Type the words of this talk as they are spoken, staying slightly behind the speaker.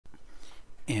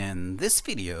In this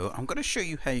video, I'm going to show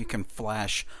you how you can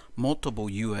flash multiple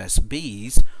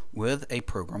USBs with a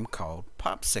program called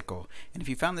Popsicle. And if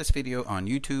you found this video on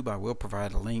YouTube, I will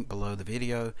provide a link below the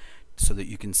video so that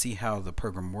you can see how the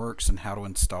program works and how to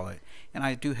install it. And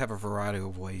I do have a variety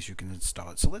of ways you can install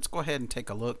it. So let's go ahead and take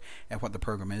a look at what the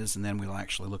program is, and then we'll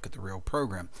actually look at the real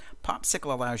program.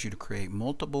 Popsicle allows you to create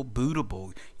multiple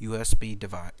bootable USB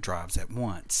drives at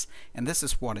once. And this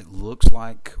is what it looks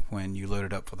like when you load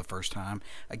it up for the first time.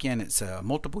 Again, it's a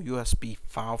multiple USB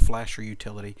file flasher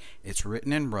utility. It's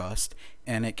written in Rust,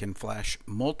 and it can flash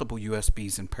multiple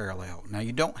USBs in parallel. Now,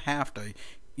 you don't have to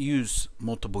use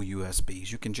multiple USBs.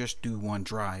 You can just do one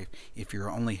drive if you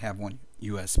only have one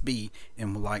USB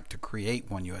and would like to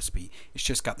create one USB. It's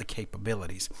just got the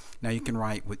capabilities. Now you can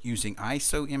write with using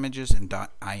ISO images and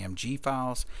 .img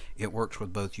files. It works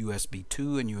with both USB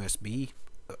 2 and USB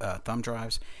thumb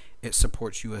drives. It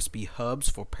supports USB hubs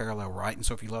for parallel writing.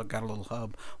 So if you got a little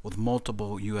hub with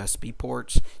multiple USB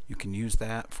ports, you can use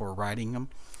that for writing them.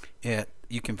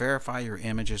 You can verify your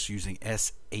images using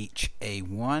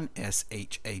SHA-1,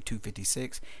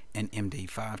 SHA-256, and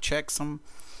MDIF checksum.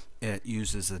 It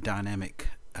uses a dynamic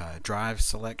drive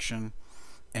selection,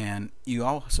 and you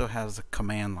also have the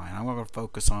command line. I'm going to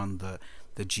focus on the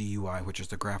GUI, which is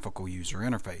the graphical user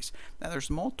interface. Now there's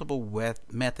multiple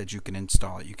methods you can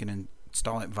install it. You can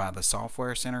install it via the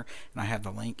Software Center, and I have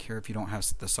the link here. If you don't have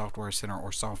the Software Center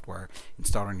or software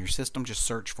installed on your system, just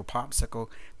search for Popsicle,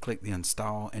 click the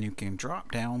install, and you can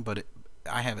drop down, but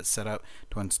I have it set up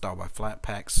to install by flat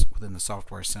packs within the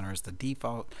Software Center as the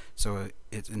default, so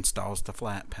it installs the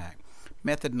flat pack.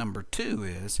 Method number 2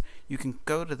 is you can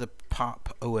go to the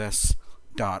popos.org,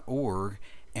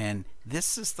 and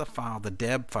this is the file, the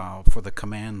deb file for the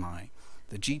command line.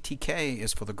 The GTK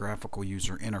is for the graphical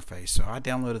user interface. So I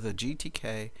downloaded the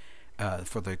GTK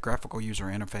for the graphical user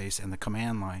interface and the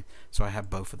command line, so I have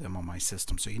both of them on my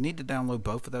system. So you need to download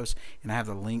both of those, and I have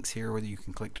the links here where you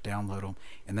can click to download them,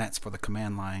 and that's for the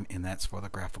command line and that's for the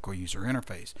graphical user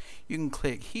interface. You can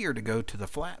click here to go to the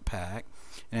flat pack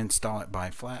and install it by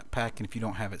flat pack, and if you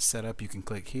don't have it set up, you can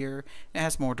click here. It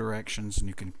has more directions, and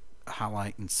you can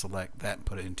highlight and select that and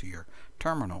put it into your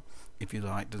terminal if you'd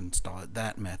like to install it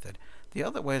that method. The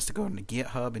other way is to go into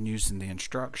GitHub and using the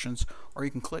instructions, or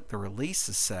you can click the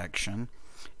releases section,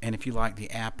 and if you like the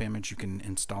app image, you can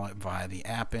install it via the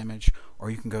app image,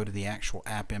 or you can go to the actual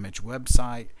app image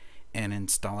website and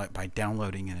install it by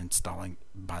downloading and installing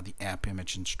by the app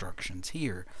image instructions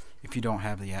here if you don't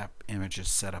have the app images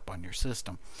set up on your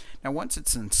system. Now once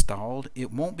it's installed,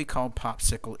 it won't be called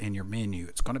Popsicle in your menu.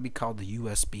 It's going to be called the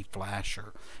USB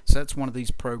Flasher. So that's one of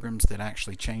these programs that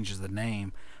actually changes the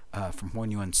name from when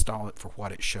you install it for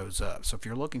what it shows up. So if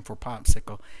you're looking for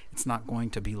Popsicle, it's not going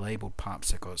to be labeled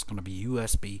Popsicle. It's going to be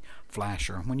USB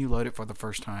Flasher. And when you load it for the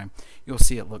first time, you'll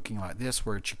see it looking like this,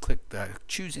 where you click the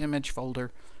Choose Image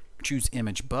folder, choose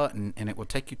image button, and it will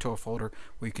take you to a folder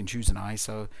where you can choose an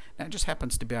ISO. Now it just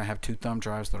happens to be I have two thumb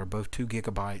drives that are both 2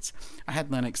 gigabytes. I had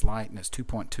Linux Lite, and it's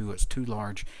 2.2, it's too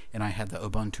large, and I had the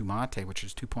Ubuntu Mate, which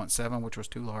is 2.7, which was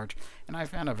too large, and I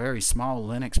found a very small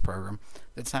Linux program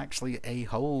that's actually a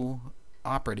whole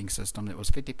operating system that was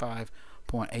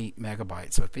 55.8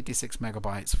 megabytes, so 56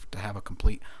 megabytes to have a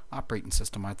complete operating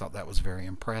system. I thought that was very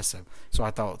impressive, so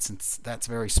I thought since that's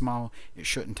very small, it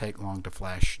shouldn't take long to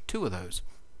flash 2 of those.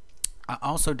 I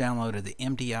also downloaded the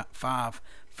MDIF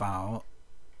file.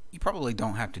 You probably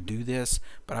don't have to do this,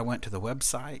 but I went to the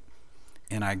website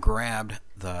and I grabbed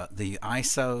the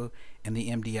ISO and the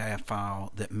MDIF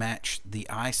file that matched the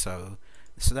ISO,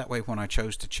 so that way when I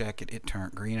chose to check it, it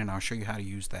turned green, and I'll show you how to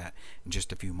use that in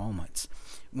just a few moments.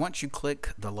 Once you click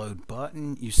the load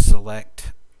button, you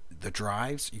select the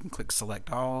drives. You can click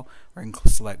select all, or you can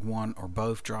select one or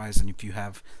both drives, and if you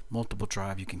have multiple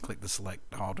drives, you can click the select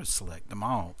all to select them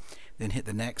all. Then hit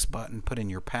the next button, put in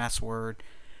your password,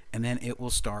 and then it will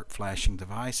start flashing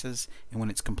devices, and when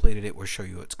it's completed, it will show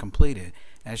you it's completed.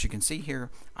 As you can see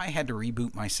here, I had to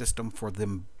reboot my system for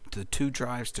the 2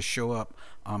 drives to show up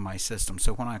on my system.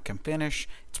 So when I can finish,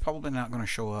 it's probably not going to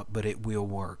show up, but it will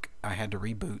work. I had to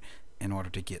reboot in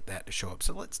order to get that to show up.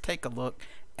 So let's take a look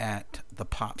at the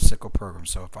Popsicle program.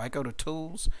 So if I go to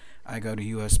Tools, I go to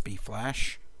USB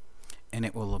Flash, and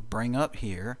it will bring up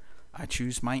here. I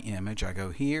choose my image. I go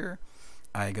here.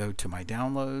 I go to my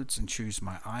downloads and choose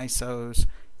my ISOs.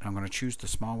 And I'm going to choose the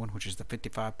small one, which is the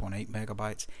 55.8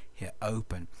 megabytes. Hit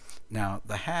open. Now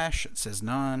the hash says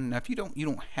none. Now if you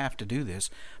don't have to do this,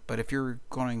 but if you're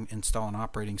going to install an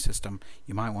operating system,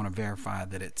 you might want to verify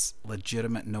that it's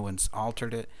legitimate, no one's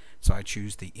altered it. So I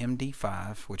choose the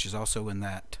MD5, which is also in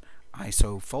that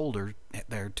ISO folder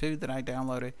there too that I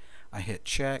downloaded. I hit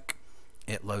check,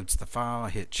 It loads the file, I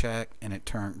hit check, and it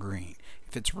turned green.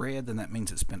 If it's red, then that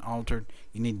means it's been altered.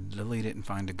 You need to delete it and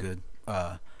find a good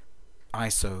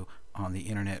ISO on the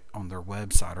internet on their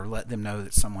website, or let them know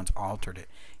that someone's altered it.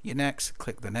 You next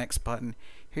click the next button.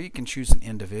 Here you can choose an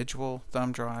individual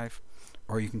thumb drive,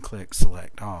 or you can click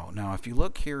select all. Now if you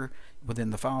look here within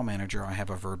the file manager, I have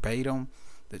a verbatim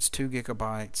that's 2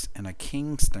 gigabytes and a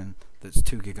Kingston that's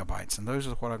 2 gigabytes, and those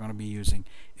are what I'm going to be using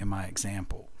in my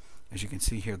example. As you can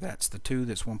see here, that's the two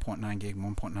that's 1.9 gig,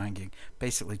 1.9 gig,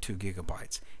 basically 2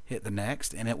 gigabytes. Hit the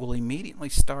next, and it will immediately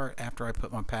start after I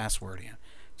put my password in.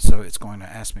 So it's going to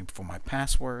ask me for my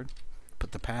password,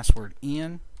 put the password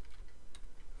in,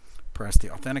 press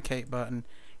the authenticate button,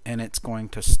 and it's going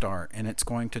to start, and it's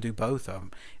going to do both of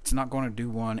them. It's not going to do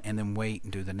one and then wait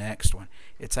and do the next one.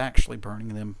 It's actually burning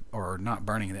them, or not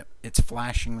burning them, it's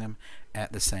flashing them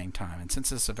at the same time. And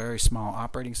since it's a very small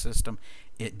operating system,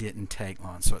 it didn't take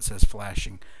long. So it says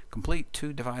flashing complete,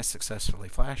 2 device successfully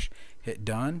flashed. Hit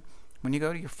done. When you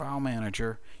go to your file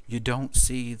manager, you don't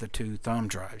see the 2 thumb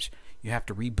drives. You have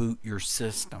to reboot your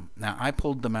system. Now I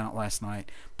pulled them out last night,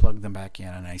 plugged them back in,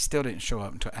 and they still didn't show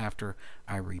up until after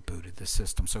I rebooted the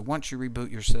system. So once you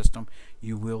reboot your system,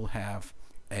 you will have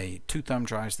 2 thumb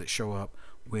drives that show up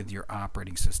with your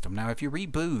operating system. Now if you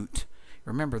reboot,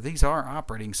 remember these are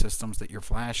operating systems that you're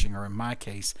flashing, or in my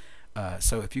case,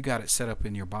 so if you got it set up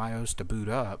in your BIOS to boot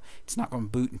up, it's not going to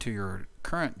boot into your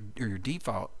current or your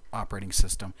default operating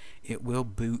system. It will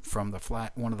boot from the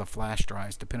one of the flash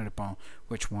drives, depending upon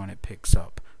which one it picks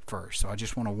up first. So I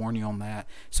just want to warn you on that.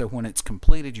 So when it's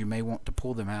completed, you may want to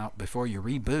pull them out before you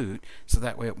reboot, so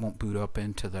that way it won't boot up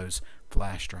into those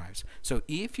flash drives. So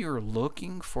if you're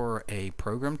looking for a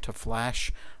program to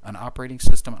flash an operating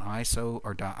system, an ISO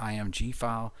or .img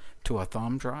file to a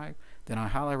thumb drive, then I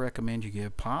highly recommend you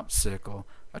give Popsicle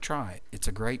a try. It's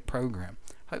a great program.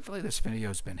 Hopefully this video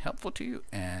has been helpful to you,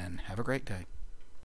 and have a great day.